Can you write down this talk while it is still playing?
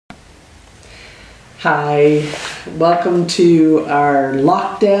Hi, welcome to our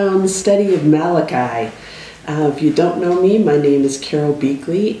lockdown study of Malachi. If you don't know me, my name is Carol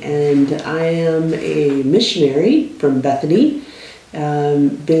Beakley, and I am a missionary from Bethany.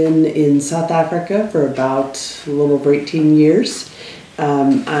 Been in South Africa for about a little over 18 years.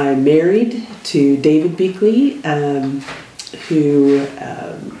 I'm married to David Beakley, who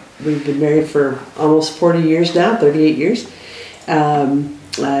we've been married for almost 40 years now, 38 years.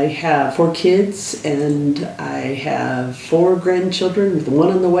 I have 4 kids and I have 4 grandchildren with 1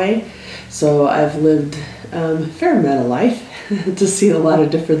 on the way. So I've lived a fair amount of life to see a lot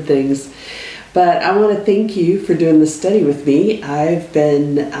of different things. But I want to thank you for doing this study with me. I've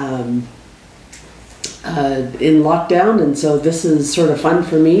been in lockdown, and so this is sort of fun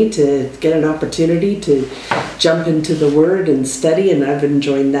for me to get an opportunity to jump into the Word and study, and I've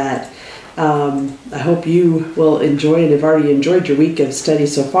enjoyed that. I hope you will enjoy and have already enjoyed your week of study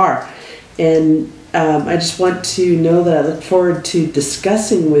so far. And I just want to know that I look forward to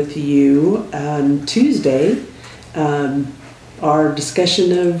discussing with you on Tuesday our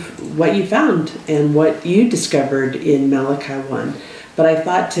discussion of what you found and what you discovered in Malachi 1. But I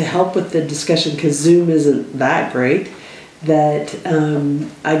thought to help with the discussion, because Zoom isn't that great, that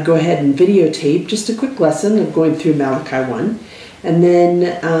I'd go ahead and videotape just a quick lesson of going through Malachi 1. And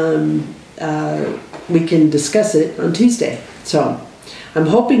then we can discuss it on Tuesday. So I'm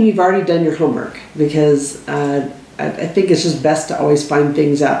hoping you've already done your homework, because I think it's just best to always find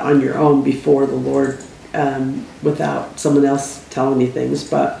things out on your own before the Lord, without someone else telling you things.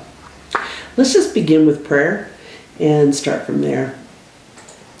 But let's just begin with prayer and start from there.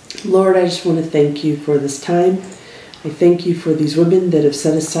 Lord, I just want to thank you for this time. I thank you for these women that have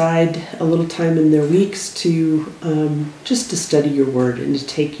set aside a little time in their weeks to just to study your word and to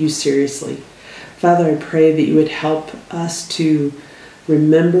take you seriously. Father, I pray that you would help us to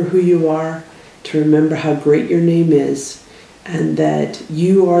remember who you are, to remember how great your name is, and that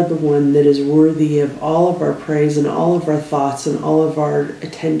you are the one that is worthy of all of our praise and all of our thoughts and all of our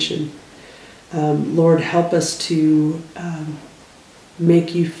attention. Lord, help us to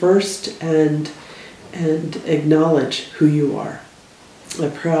make you first and acknowledge who you are. I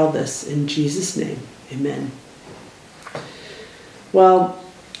pray all this in Jesus' name. Amen. Well,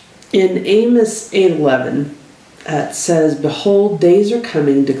 in Amos 8:11, it says, "Behold, days are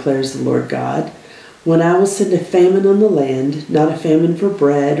coming, declares the Lord God, when I will send a famine on the land, not a famine for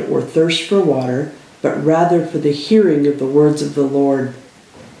bread or thirst for water, but rather for the hearing of the words of the Lord."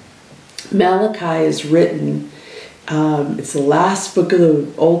 Malachi is written, it's the last book of the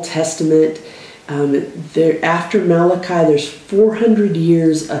Old Testament. After Malachi, there's 400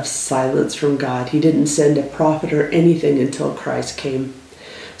 years of silence from God. He didn't send a prophet or anything until Christ came.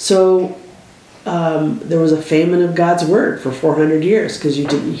 So there was a famine of God's word for 400 years because you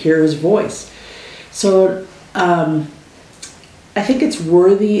didn't hear his voice. So I think it's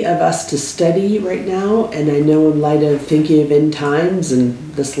worthy of us to study right now, and I know in light of thinking of end times, and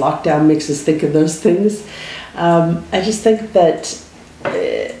this lockdown makes us think of those things, I just think that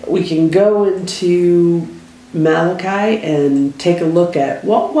we can go into Malachi and take a look at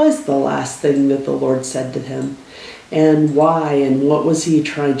what was the last thing that the Lord said to him, and why, and what was he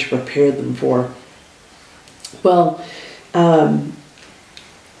trying to prepare them for. Well,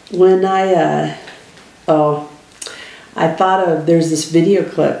 when I thought of, there's this video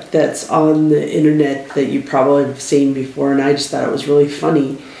clip that's on the internet that you probably have seen before, and I just thought it was really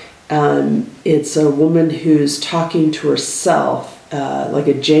funny. It's a woman who's talking to herself, like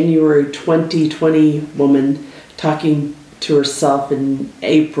a January 2020 woman talking to herself in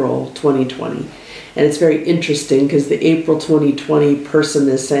April 2020. And it's very interesting because the April 2020 person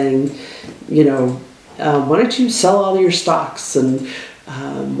is saying, you know, why don't you sell all your stocks, and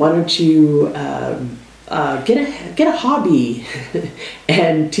why don't you get a hobby,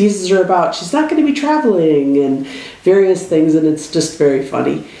 and teases her about she's not going to be traveling and various things, and it's just very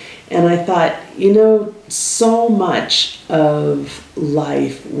funny. And I thought, you know, so much of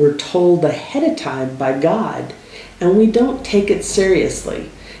life we're told ahead of time by God, and we don't take it seriously.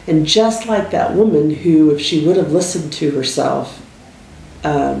 And just like that woman who, if she would have listened to herself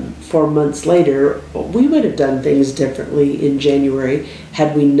 4 months later, we would have done things differently in January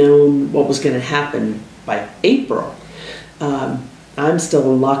had we known what was going to happen by April. I'm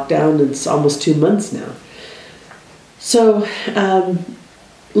still in lockdown. It's almost 2 months now. So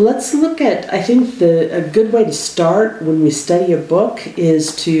let's look at, I think a good way to start when we study a book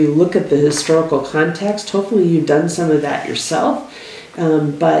is to look at the historical context. Hopefully you've done some of that yourself,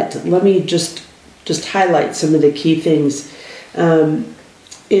 but let me just highlight some of the key things.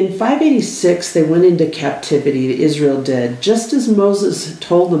 in 586, they went into captivity, Israel did, just as Moses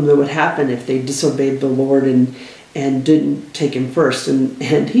told them that would happen if they disobeyed the Lord and didn't take him first.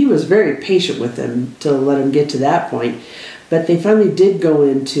 And he was very patient with them to let them get to that point. But they finally did go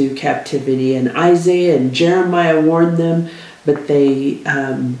into captivity, and Isaiah and Jeremiah warned them, but they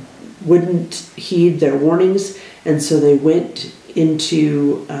wouldn't heed their warnings, and so they went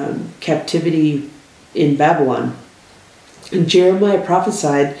into captivity in Babylon. And Jeremiah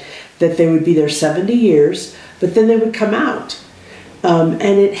prophesied that they would be there 70 years, but then they would come out. And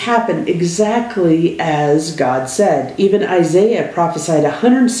it happened exactly as God said. Even Isaiah prophesied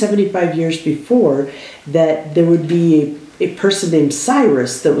 175 years before that there would be a person named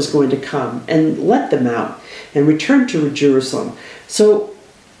Cyrus that was going to come and let them out and return to Jerusalem. So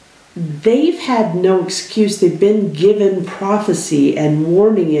they've had no excuse. They've been given prophecy and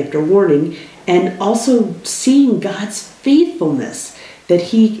warning after warning, and also seeing God's faithfulness, that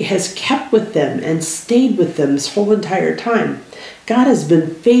he has kept with them and stayed with them this whole entire time. God has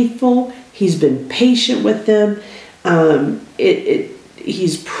been faithful. He's been patient with them.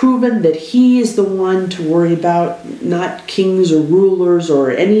 He's proven that he is the one to worry about, not kings or rulers or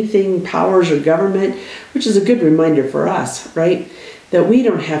anything, powers or government, which is a good reminder for us, right? That we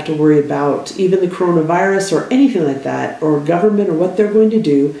don't have to worry about even the coronavirus or anything like that, or government or what they're going to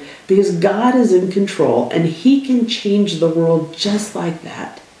do, because God is in control and he can change the world just like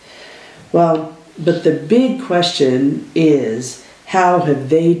that. Well, but the big question is, how have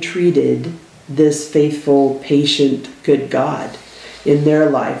they treated this faithful, patient, good God in their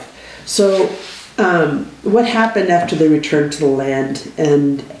life? So what happened after they returned to the land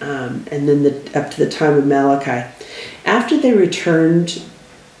and then up to the time of Malachi? After they returned,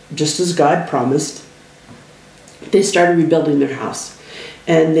 just as God promised, they started rebuilding their house.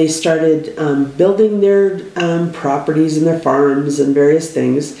 And they started building their properties and their farms and various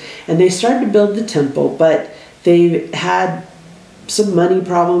things. And they started to build the temple, but they had some money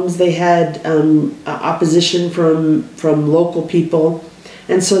problems. They had opposition from local people.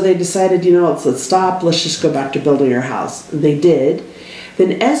 And so they decided, let's stop. Let's just go back to building our house. And they did.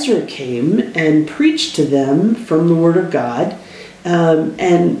 Then Ezra came and preached to them from the Word of God.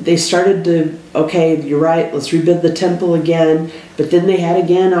 And they started to, okay, you're right, let's rebuild the temple again. But then they had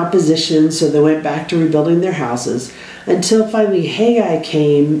again opposition, so they went back to rebuilding their houses. Until finally Haggai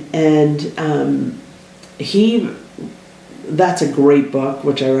came, and that's a great book,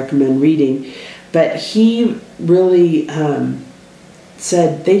 which I recommend reading. But he really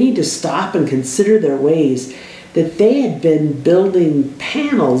said they need to stop and consider their ways. That they had been building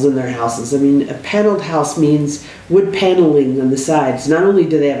panels in their houses. I mean, a paneled house means wood paneling on the sides. Not only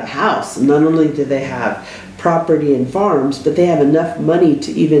do they have a house, not only do they have property and farms, but they have enough money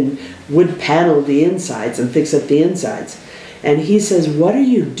to even wood panel the insides and fix up the insides. And he says, what are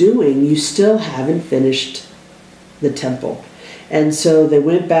you doing? You still haven't finished the temple. And so they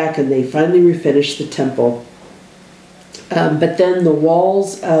went back and they finally refinished the temple. But then the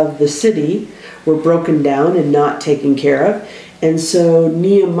walls of the city were broken down and not taken care of. And so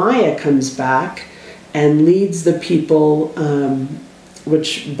Nehemiah comes back and leads the people,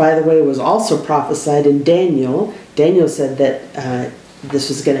 which, by the way, was also prophesied in Daniel. Daniel said that this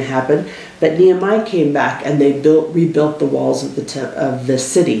was going to happen. But Nehemiah came back and they rebuilt the walls of the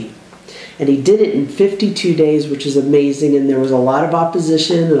city. And he did it in 52 days, which is amazing. And there was a lot of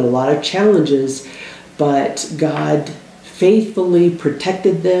opposition and a lot of challenges. But God faithfully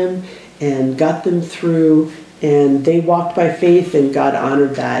protected them and got them through, and they walked by faith, and God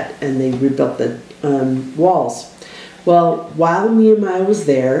honored that, and they rebuilt the walls. Well, while Nehemiah was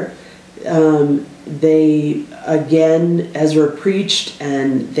there, they again, Ezra preached,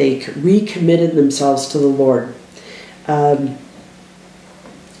 and they recommitted themselves to the Lord. By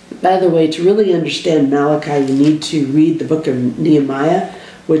the way, to really understand Malachi, you need to read the book of Nehemiah,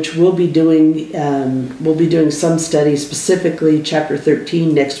 which we'll be doing some study, specifically chapter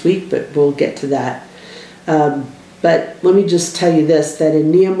 13 next week, but we'll get to that. But let me just tell you this, that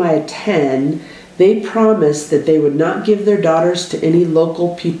in Nehemiah 10, they promised that they would not give their daughters to any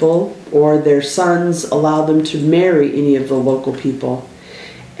local people, or their sons allow them to marry any of the local people.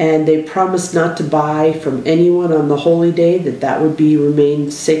 And they promised not to buy from anyone on the holy day, that would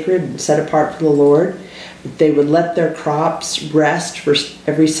remain sacred and set apart for the Lord. They would let their crops rest for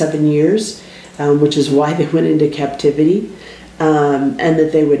every 7 years, which is why they went into captivity, and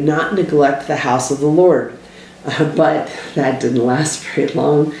that they would not neglect the house of the Lord. But that didn't last very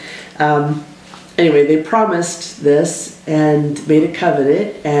long. Anyway, they promised this and made a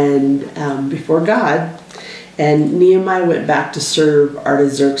covenant and before God, and Nehemiah went back to serve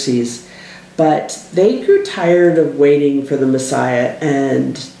Artaxerxes. But they grew tired of waiting for the Messiah,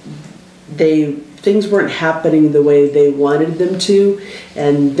 and things weren't happening the way they wanted them to,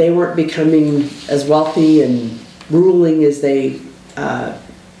 and they weren't becoming as wealthy and ruling as they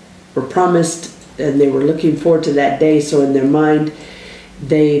were promised, and they were looking forward to that day. So in their mind,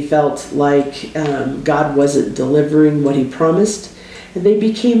 they felt like God wasn't delivering what he promised, and they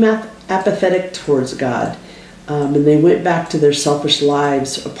became apathetic towards God. And they went back to their selfish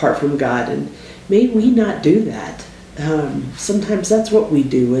lives apart from God. And may we not do that. Sometimes that's what we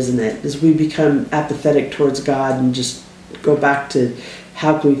do, isn't it? Is we become apathetic towards God and just go back to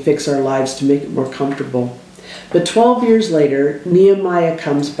how can we fix our lives to make it more comfortable. But 12 years later, Nehemiah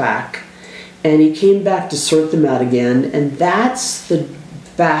comes back, and he came back to sort them out again. And that's the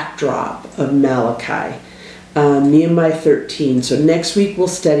backdrop of Malachi. Nehemiah 13. So next week we'll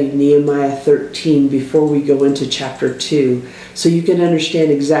study Nehemiah 13 before we go into chapter 2, so you can understand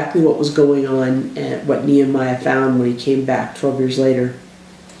exactly what was going on and what Nehemiah found when he came back 12 years later.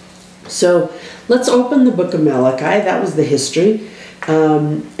 So let's open the book of Malachi. That was the history.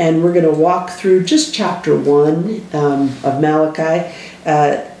 And we're going to walk through just chapter 1 of Malachi.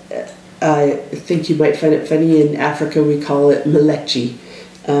 I think you might find it funny, in Africa we call it Malachi.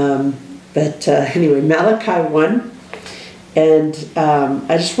 But anyway, Malachi 1, and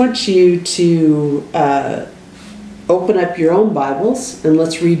I just want you to open up your own Bibles, and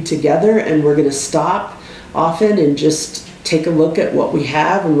let's read together, and we're going to stop often and just take a look at what we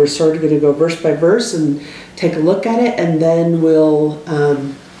have, and we're sort of going to go verse by verse and take a look at it, and then we'll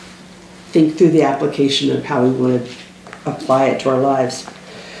think through the application of how we want to apply it to our lives.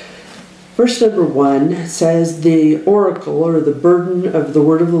 Verse number 1 says, "The oracle, or the burden of the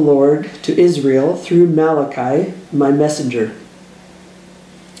word of the Lord to Israel through Malachi, my messenger.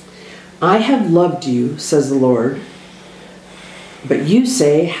 I have loved you, says the Lord, but you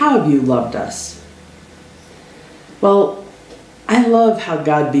say, how have you loved us?" Well, I love how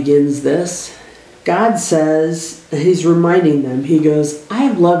God begins this. God says, he's reminding them, he goes, I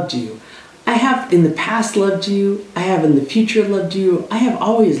have loved you. I have in the past loved you. I have in the future loved you. I have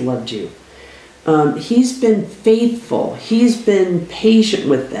always loved you. He's been faithful. He's been patient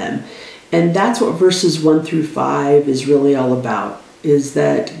with them. And that's what verses 1 through 5 is really all about, is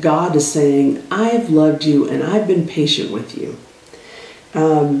that God is saying, I've loved you and I've been patient with you.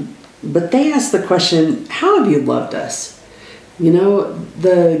 But they ask the question, how have you loved us? You know,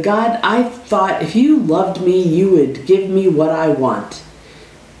 the God, I thought if you loved me, you would give me what I want.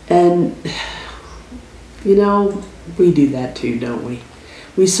 And, you know, we do that too, don't we?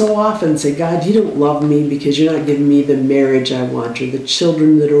 We so often say, God, you don't love me because you're not giving me the marriage I want, or the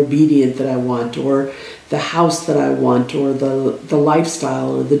children that are obedient that I want, or the house that I want, or the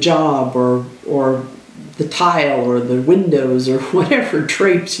lifestyle, or the job, or the tile, or the windows, or whatever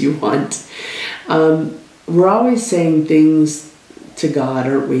drapes you want. We're always saying things to God,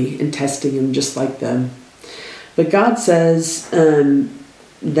 aren't we, and testing him just like them. But God says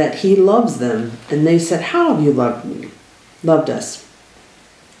that he loves them, and they said, how have you loved us?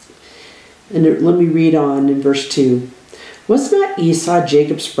 And let me read on in verse 2. Was not Esau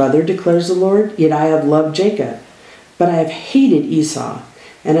Jacob's brother, declares the Lord? Yet I have loved Jacob, but I have hated Esau,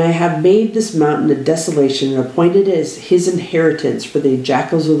 and I have made this mountain a desolation and appointed it as his inheritance for the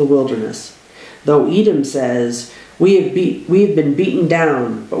jackals of the wilderness. Though Edom says, we have been beaten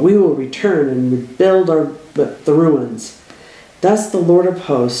down, but we will return and rebuild the ruins. Thus the Lord of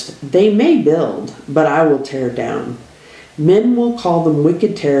hosts, they may build, but I will tear down. Men will call them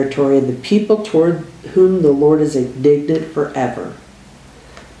wicked territory, and the people toward whom the Lord is indignant forever.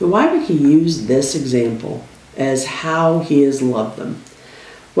 But why would he use this example as how he has loved them?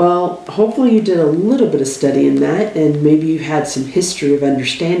 Well, hopefully you did a little bit of study in that, and maybe you had some history of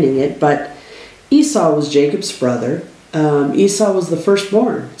understanding it, but Esau was Jacob's brother. Esau was the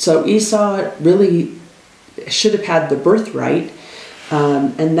firstborn. So Esau really should have had the birthright.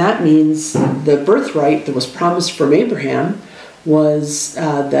 And that means the birthright that was promised from Abraham was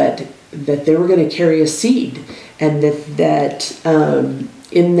that they were going to carry a seed, and that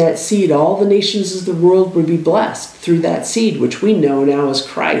in that seed all the nations of the world would be blessed through that seed, which we know now as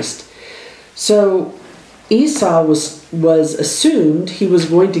Christ. So Esau was assumed he was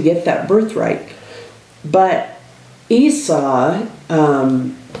going to get that birthright. But Esau,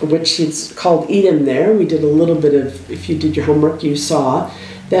 which is called Edom there, we did a little bit of, if you did your homework, you saw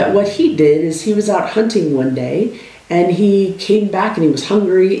that what he did is he was out hunting one day, and he came back and he was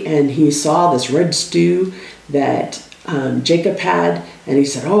hungry, and he saw this red stew that Jacob had, and he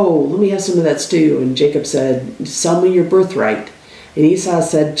said, oh, let me have some of that stew. And Jacob said, sell me your birthright. And Esau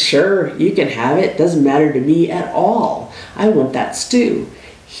said, sure, you can have it. Doesn't matter to me at all. I want that stew.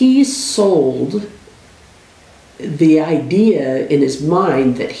 he sold the idea in his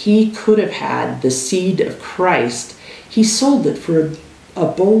mind that he could have had the seed of Christ. He sold it for a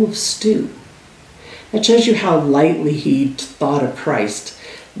bowl of stew. That shows you how lightly he thought of Christ.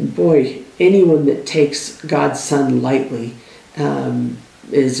 Boy, anyone that takes God's Son lightly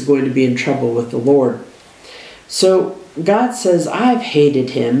is going to be in trouble with the Lord. So God says, I've hated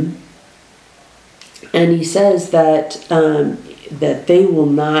him. And he says that that they will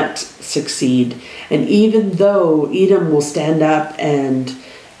not succeed. And even though Edom will stand up and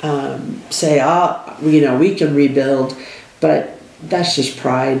say, we can rebuild, but that's just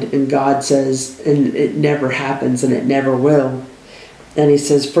pride. And God says, and it never happens and it never will. And he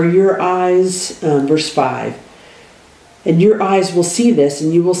says, for your eyes, verse 5, and your eyes will see this,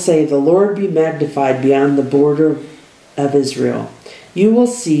 and you will say, the Lord be magnified beyond the border of Israel. You will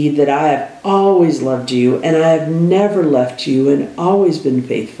see that I have always loved you, and I have never left you, and always been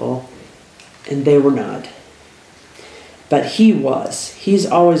faithful. And they were not. But he was. He's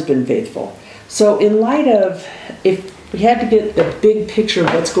always been faithful. So in light of, if we had to get the big picture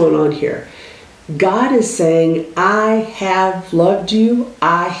of what's going on here, God is saying, I have loved you.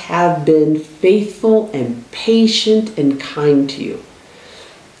 I have been faithful and patient and kind to you.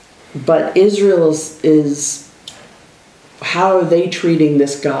 But Israel is how are they treating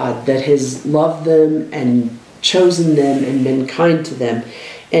this God that has loved them and chosen them and been kind to them?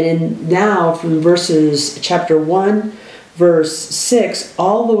 And now from chapter 1, verse 6,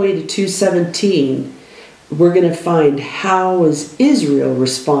 all the way to 2:17, we're going to find how has Israel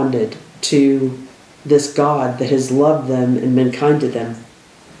responded to this God that has loved them and been kind to them.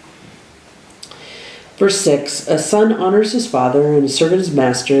 Verse 6, a son honors his father and a servant his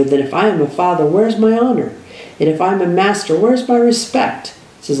master. Then if I am a father, where's my honor? And if I'm a master, where's my respect?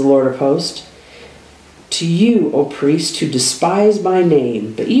 Says the Lord of hosts. To you, O priest, who despise my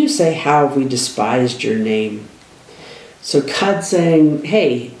name. But you say, how have we despised your name? So God's saying,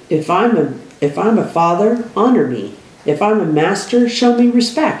 hey, if I'm a father, honor me. If I'm a master, show me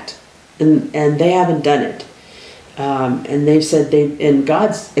respect. And they haven't done it. And they've said, and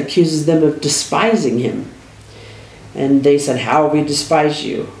God accuses them of despising him. And they said, how have we despised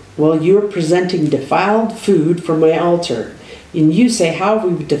you? Well, you are presenting defiled food from my altar. And you say, how have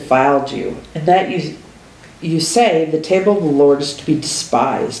we defiled you? And that you say, the table of the Lord is to be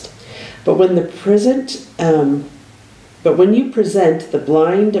despised. But when you present the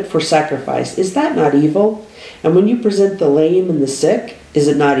blind for sacrifice, is that not evil? And when you present the lame and the sick, is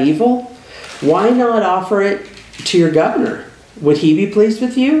it not evil? Why not offer it to your governor? Would he be pleased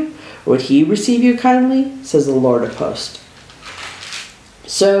with you? Would he receive you kindly? Says the Lord of hosts.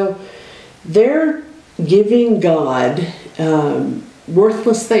 So they're giving God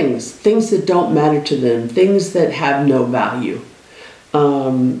worthless things that don't matter to them, things that have no value,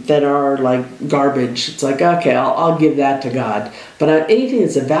 that are like garbage. It's like, okay, I'll give that to God. But anything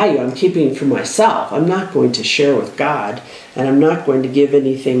that's of value, I'm keeping it for myself. I'm not going to share with God, and I'm not going to give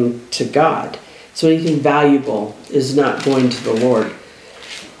anything to God. So anything valuable is not going to the Lord.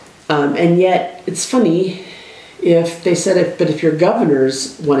 And yet, it's funny, if they said, but if your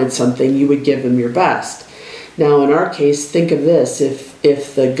governors wanted something, you would give them your best. Now, in our case, think of this.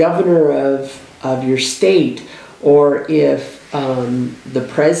 If the governor of your state, or if the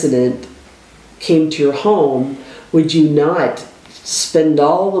president came to your home, would you not spend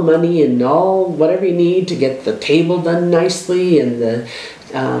all the money and all whatever you need to get the table done nicely and the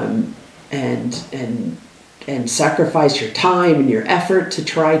and sacrifice your time and your effort to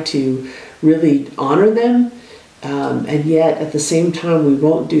try to really honor them? And yet, at the same time, we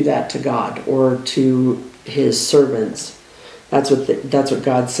won't do that to God or to his servants. That's what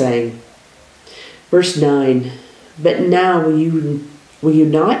God's saying. Verse 9, but now will you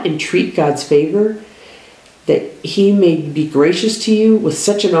not entreat God's favor, that he may be gracious to you with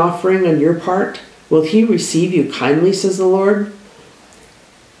such an offering on your part? Will he receive you kindly, says the Lord?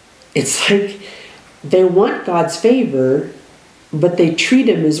 It's like they want God's favor, but they treat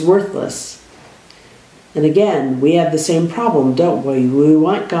him as worthless. And again, we have the same problem, don't we? We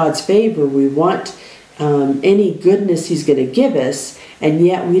want God's favor. We want any goodness he's going to give us, and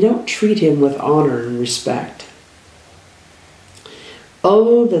yet we don't treat him with honor and respect.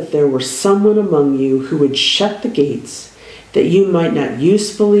 Oh, that there were someone among you who would shut the gates, that you might not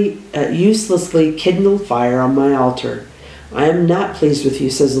uselessly kindle fire on my altar. I am not pleased with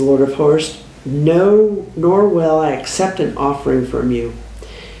you, says the Lord of hosts. No, nor will I accept an offering from you.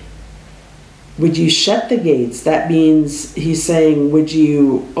 Would you shut the gates? That means he's saying,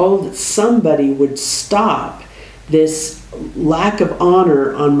 that somebody would stop this lack of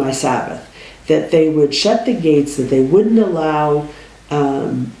honor on my Sabbath. That they would shut the gates, that they wouldn't allow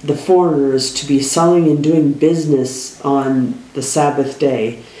the foreigners to be selling and doing business on the Sabbath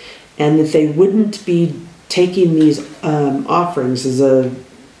day, and that they wouldn't be taking these offerings as a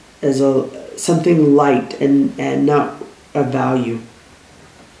something light and not of value.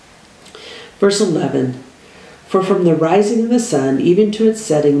 Verse 11, for from the rising of the sun even to its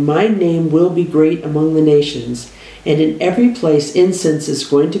setting, my name will be great among the nations, and in every place incense is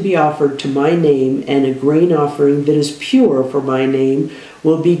going to be offered to my name, and a grain offering that is pure for my name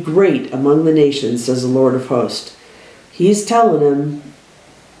will be great among the nations, says the Lord of hosts. He's telling them,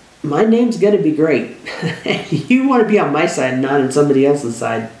 my name's going to be great. You want to be on my side, not on somebody else's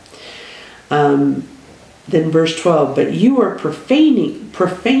side. Then verse 12, but you are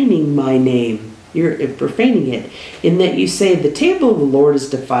profaning my name. You're profaning it, in that you say, the table of the Lord is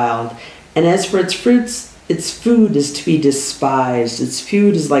defiled, and as for its fruits, its food is to be despised. Its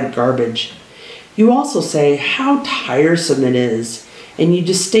food is like garbage. You also say, how tiresome it is, and you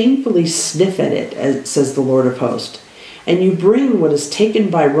disdainfully sniff at it, as says the Lord of hosts. And you bring what is taken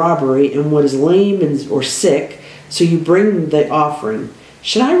by robbery and what is lame or sick, so you bring the offering.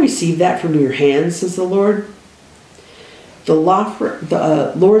 Should I receive that from your hands, says the Lord? The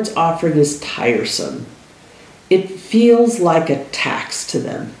Lord's offering is tiresome. It feels like a tax to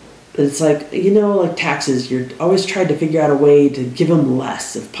them. It's like, like taxes, you're always trying to figure out a way to give them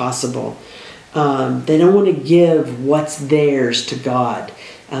less if possible. They don't want to give what's theirs to God.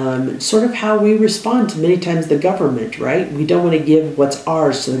 Sort of how we respond to many times the government, right? We don't want to give what's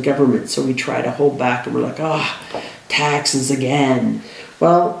ours to the government, so we try to hold back, and we're like, taxes again.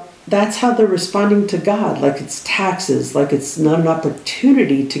 Well, that's how they're responding to God, like it's taxes, like it's not an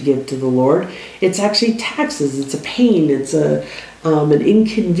opportunity to give to the Lord. It's actually taxes. It's a pain. It's an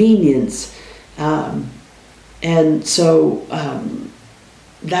inconvenience, and so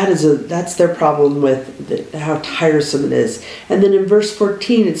that's their problem with how tiresome it is. And then in verse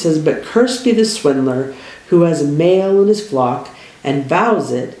 14 it says, but cursed be the swindler who has a male in his flock and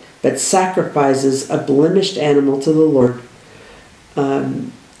vows it, but sacrifices a blemished animal to the Lord.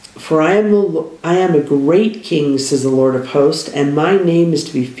 For I am a great king, says the Lord of hosts, and my name is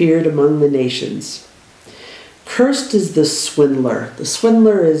to be feared among the nations. Cursed is the swindler. The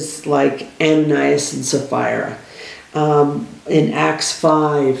swindler is like Ananias and Sapphira. In Acts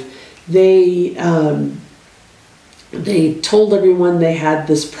 5, they told everyone they had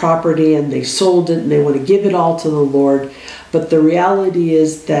this property and they sold it and they want to give it all to the Lord. But the reality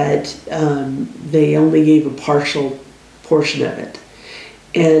is that they only gave a partial portion of it.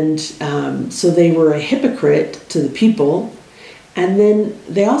 And so they were a hypocrite to the people. And then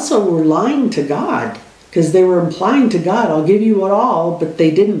they also were lying to God, because they were implying to God, I'll give you it all, but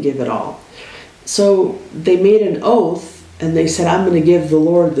they didn't give it all. So they made an oath and they said, I'm going to give the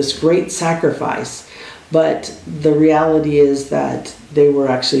Lord this great sacrifice. But the reality is that they were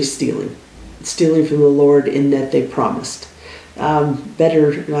actually stealing from the Lord in that they promised. I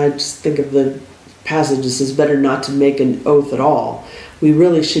just think of the passage that says better not to make an oath at all. We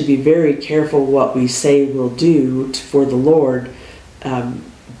really should be very careful what we say we'll do for the Lord,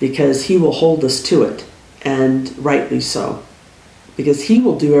 because He will hold us to it, and rightly so. Because He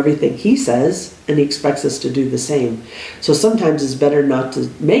will do everything He says, and He expects us to do the same. So sometimes it's better not to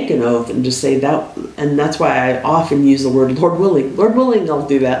make an oath and just say that, and that's why I often use the word Lord willing. Lord willing, I'll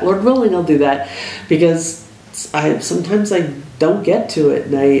do that. Lord willing, I'll do that. Because sometimes I don't get to it,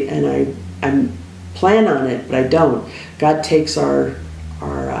 and I plan on it, but I don't. God takes our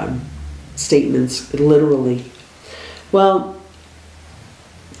statements literally. Well,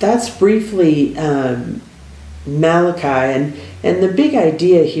 that's briefly Malachi, and the big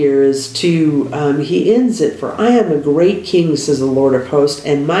idea here is he ends it, for I am a great king, says the Lord of hosts,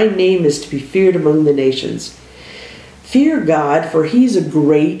 and my name is to be feared among the nations. Fear God, for He's a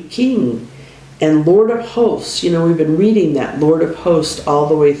great king and Lord of hosts. We've been reading that Lord of hosts all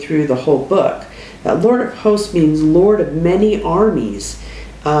the way through the whole book. That Lord of hosts means Lord of many armies.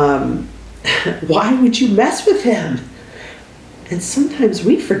 Why would you mess with Him? And sometimes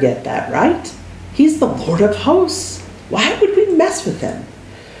we forget that, right? He's the Lord of hosts. Why would we mess with Him?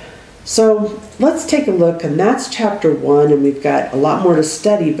 So let's take a look, and that's chapter 1, and we've got a lot more to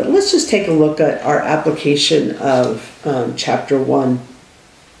study, but let's just take a look at our application of chapter 1.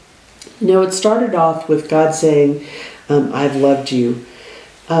 It started off with God saying, I've loved you.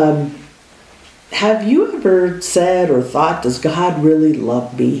 Have you ever said or thought, does God really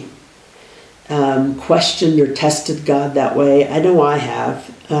love me? Questioned or tested God that way? I know I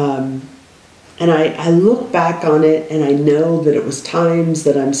have. And I look back on it and I know that it was times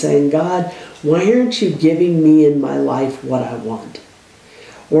that I'm saying, God, why aren't you giving me in my life what I want?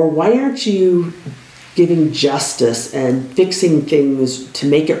 Or why aren't you giving justice and fixing things to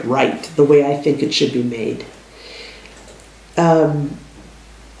make it right the way I think it should be made.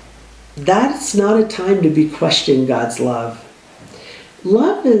 That's not a time to be questioning God's love.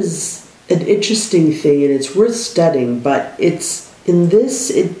 Love is an interesting thing, and it's worth studying, but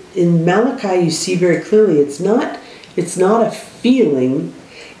in Malachi you see very clearly it's not a feeling,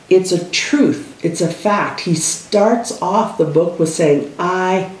 it's a truth, it's a fact. He starts off the book with saying,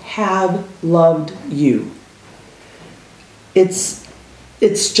 I have loved you. It's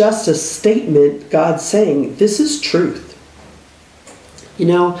just a statement, God saying, this is truth. You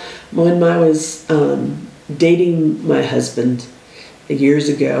know, when I was dating my husband years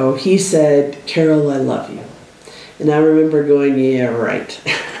ago, he said, Carol, I love you. And I remember going, yeah, right.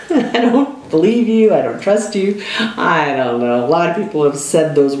 I don't believe you. I don't trust you. I don't know. A lot of people have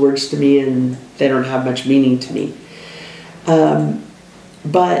said those words to me and they don't have much meaning to me.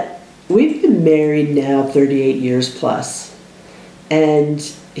 But we've been married now 38 years plus. And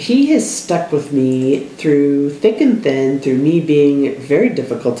he has stuck with me through thick and thin, through me being very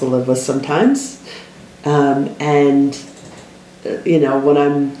difficult to live with sometimes. And, you know, when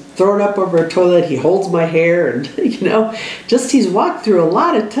I'm thrown up over a toilet, he holds my hair, and, you know, just he's walked through a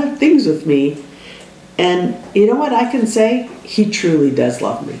lot of tough things with me. And you know what I can say? He truly does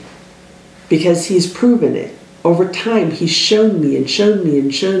love me, because he's proven it. Over time, he's shown me and shown me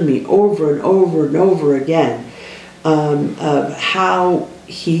and shown me over and over and over again of how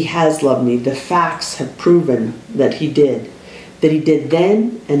he has loved me. The facts have proven that he did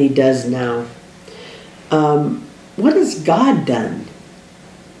then and he does now. What has God done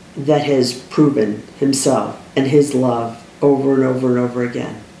that has proven himself and his love over and over and over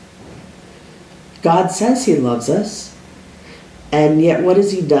again? God says he loves us, and yet what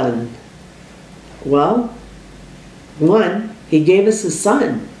has he done? Well, one, he gave us his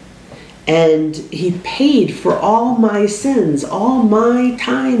son, and he paid for all my sins, all my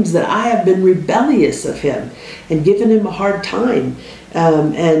times that I have been rebellious of him and given him a hard time,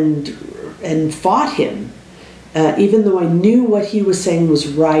 and fought him. Even though I knew what he was saying was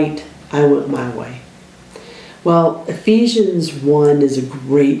right, I went my way. Well, Ephesians 1 is a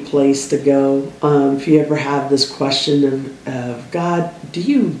great place to go. If you ever have this question of God, do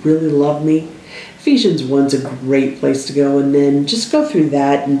you really love me? Ephesians 1's a great place to go, and then just go through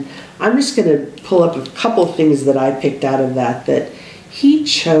that. And I'm just going to pull up a couple of things that I picked out of that he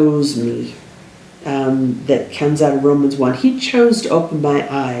chose me. That comes out of Romans 1. He chose to open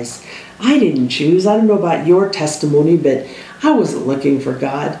my eyes. I didn't choose. I don't know about your testimony, but I wasn't looking for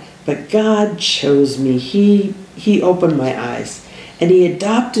God. But God chose me. He opened my eyes, and he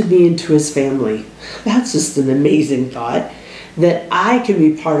adopted me into his family. That's just an amazing thought, that I can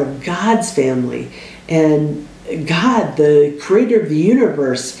be part of God's family. And God, the creator of the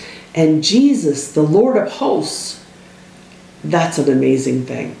universe, and Jesus, the Lord of hosts, that's an amazing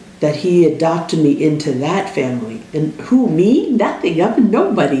thing, that he adopted me into that family. And who, me? Nothing. I'm a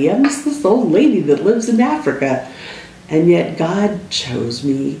nobody. I'm just this old lady that lives in Africa. And yet God chose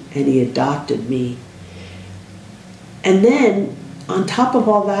me and he adopted me. And then on top of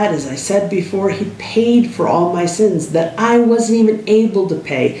all that, as I said before, he paid for all my sins that I wasn't even able to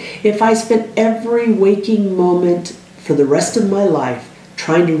pay. If I spent every waking moment for the rest of my life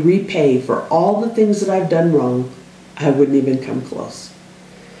trying to repay for all the things that I've done wrong, I wouldn't even come close.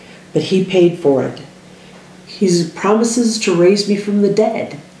 But he paid for it. He promises to raise me from the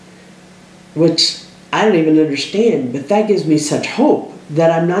dead, which I don't even understand, but that gives me such hope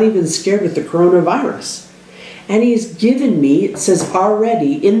that I'm not even scared with the coronavirus. And he's given me, it says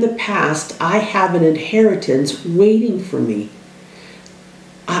already, in the past, I have an inheritance waiting for me.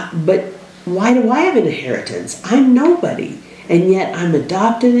 But why do I have an inheritance? I'm nobody. And yet I'm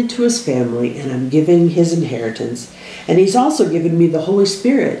adopted into his family, and I'm given his inheritance. And he's also given me the Holy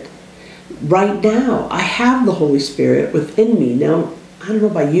Spirit. Right now, I have the Holy Spirit within me. Now, I don't know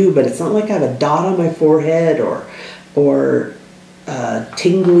about you, but it's not like I have a dot on my forehead or a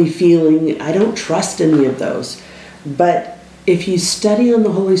tingly feeling. I don't trust any of those. But if you study on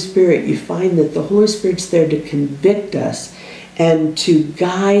the Holy Spirit, you find that the Holy Spirit's there to convict us and to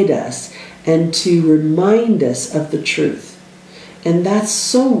guide us and to remind us of the truth. And that's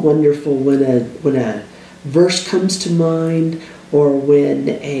so wonderful when a verse comes to mind, or when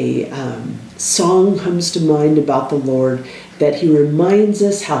a song comes to mind about the Lord, that he reminds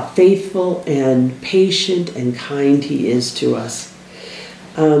us how faithful and patient and kind he is to us.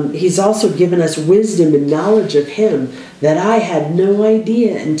 He's also given us wisdom and knowledge of him that I had no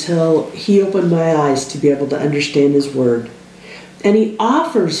idea until he opened my eyes to be able to understand his word. And he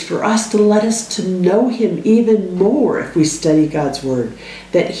offers for us to let us to know him even more if we study God's word.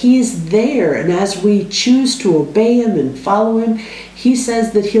 That he is there, and as we choose to obey him and follow him, he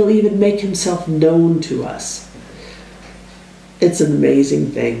says that he'll even make himself known to us. It's an amazing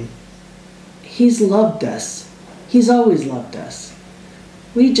thing. He's loved us. He's always loved us.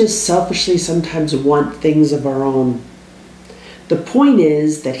 We just selfishly sometimes want things of our own. The point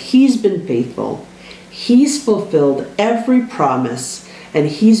is that he's been faithful. He's fulfilled every promise, and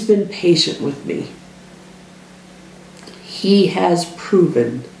he's been patient with me. He has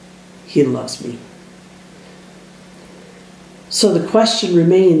proven he loves me. So the question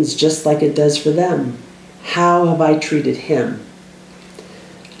remains, just like it does for them: how have I treated him?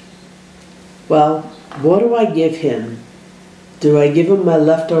 Well, what do I give him? Do I give him my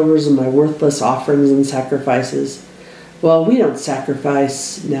leftovers and my worthless offerings and sacrifices? Well, we don't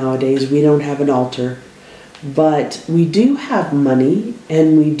sacrifice nowadays. We don't have an altar. But we do have money,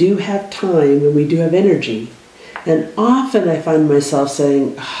 and we do have time, and we do have energy. And often I find myself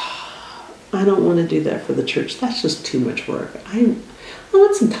saying, I don't want to do that for the church. That's just too much work. I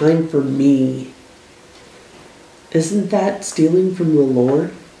want some time for me. Isn't that stealing from the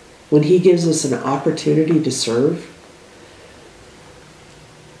Lord when he gives us an opportunity to serve?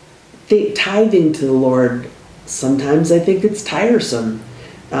 Tithing to the Lord, sometimes I think it's tiresome.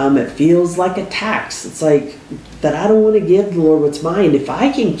 It feels like a tax. It's like that I don't want to give the Lord what's mine. If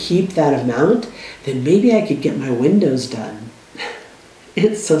I can keep that amount, then maybe I could get my windows done.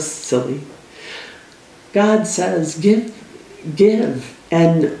 It's so silly. God says, give,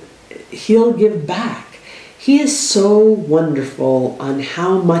 and he'll give back. He is so wonderful on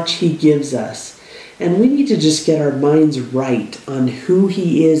how much he gives us. And we need to just get our minds right on who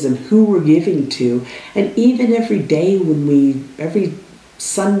he is and who we're giving to. And even every day every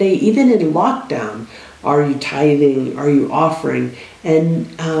Sunday, even in lockdown, are you tithing? Are you offering?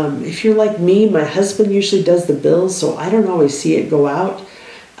 And if you're like me, my husband usually does the bills, so I don't always see it go out.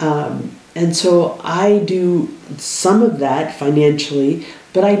 And so I do some of that financially,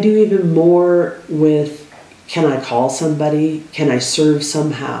 but I do even more with, can I call somebody? Can I serve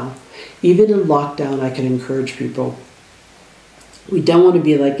somehow? Even in lockdown, I can encourage people. We don't want to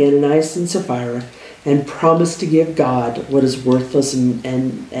be like Ananias and Sapphira and promise to give God what is worthless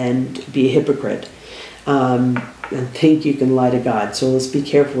and be a hypocrite and think you can lie to God. So let's be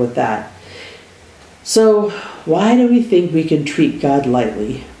careful with that. So why do we think we can treat God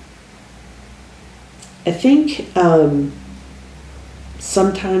lightly? I think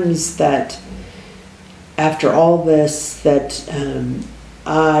sometimes that after all this that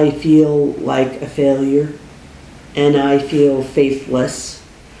I feel like a failure and I feel faithless.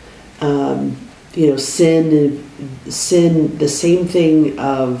 Sin, the same thing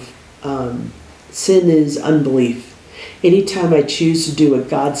of sin is unbelief. Anytime I choose to do what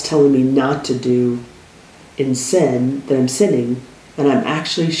God's telling me not to do in sin, then I'm sinning, and I'm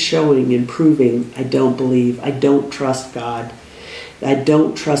actually showing and proving I don't believe, I don't trust God, I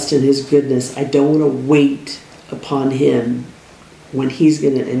don't trust in his goodness, I don't want to wait upon him when he's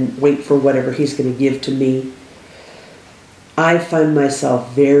going to, and wait for whatever he's going to give to me. I find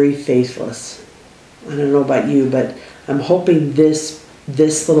myself very faithless. I don't know about you, but I'm hoping this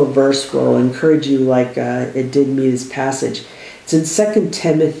little verse will encourage you like it did me, this passage. It's in 2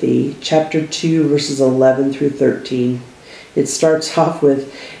 Timothy chapter 2, verses 11 through 13. It starts off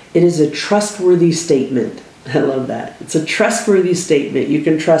with, it is a trustworthy statement. I love that. It's a trustworthy statement. You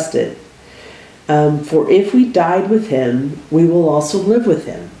can trust it. For if we died with him, we will also live with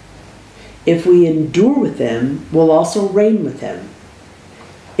him. If we endure with him, we'll also reign with him.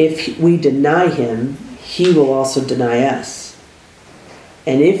 If we deny him, he will also deny us.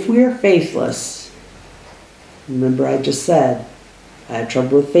 And if we are faithless, remember I just said, I have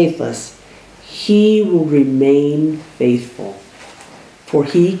trouble with faithless, he will remain faithful, for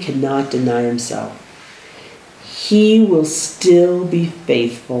he cannot deny himself. He will still be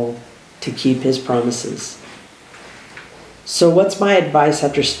faithful to keep his promises. So what's my advice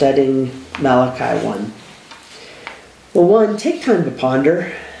after studying Malachi 1? Well, one, take time to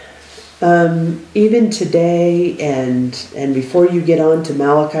ponder. Even today and before you get on to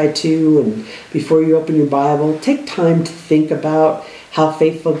Malachi 2 and before you open your Bible, take time to think about how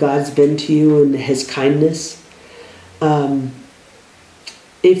faithful God's been to you and his kindness.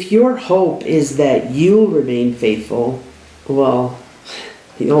 If your hope is that you'll remain faithful, well,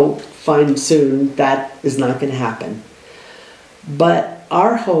 you'll find soon that is not going to happen. But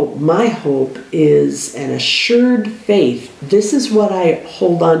our hope, my hope, is an assured faith. This is what I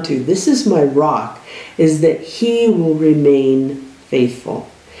hold on to. This is my rock, is that he will remain faithful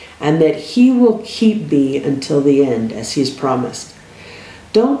and that he will keep me until the end as he's promised.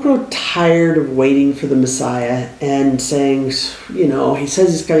 Don't grow tired of waiting for the Messiah and saying, you know, he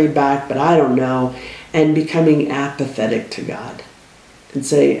says he's coming back, but I don't know, and becoming apathetic to God and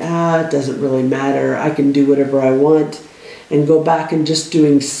say, it doesn't really matter. I can do whatever I want, and go back and just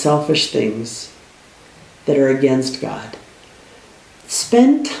doing selfish things that are against God.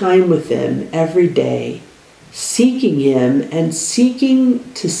 Spend time with him every day, seeking him and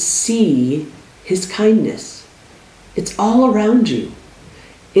seeking to see his kindness. It's all around you.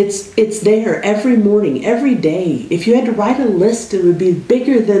 It's there every morning, every day. If you had to write a list, it would be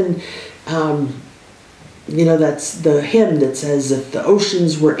bigger than, you know, that's the hymn that says, if the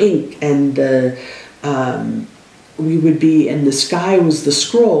oceans were ink and we would be, and the sky was the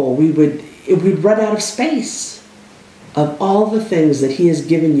scroll, we'd run out of space of all the things that he has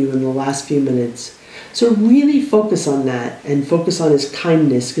given you in the last few minutes. So really focus on that and focus on his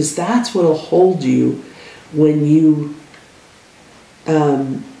kindness, because that's what will hold you when you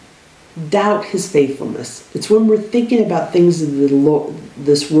doubt his faithfulness. It's when we're thinking about things in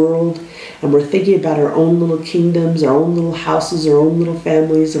this world, and we're thinking about our own little kingdoms, our own little houses, our own little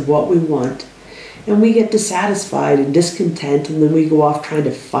families of what we want, and we get dissatisfied and discontent, and then we go off trying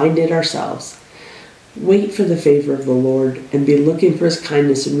to find it ourselves. Wait for the favor of the Lord and be looking for his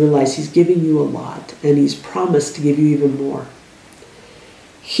kindness, and realize he's giving you a lot, and he's promised to give you even more.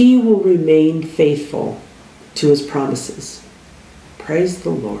 He will remain faithful to his promises. Praise the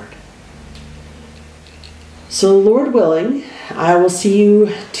Lord. So, Lord willing, I will see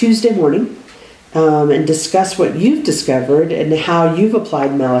you Tuesday morning and discuss what you've discovered and how you've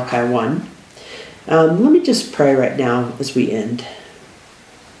applied Malachi 1. Let me just pray right now as we end.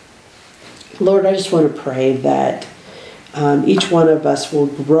 Lord, I just want to pray that each one of us will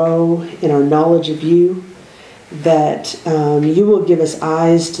grow in our knowledge of you, that you will give us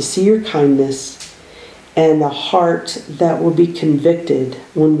eyes to see your kindness, and a heart that will be convicted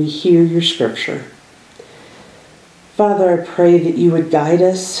when we hear your scripture. Father, I pray that you would guide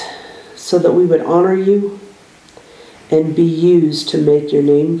us so that we would honor you and be used to make your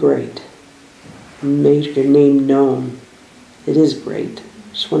name great, make your name known. It is great.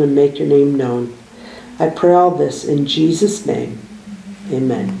 I just want to make your name known. I pray all this in Jesus' name.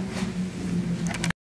 Amen.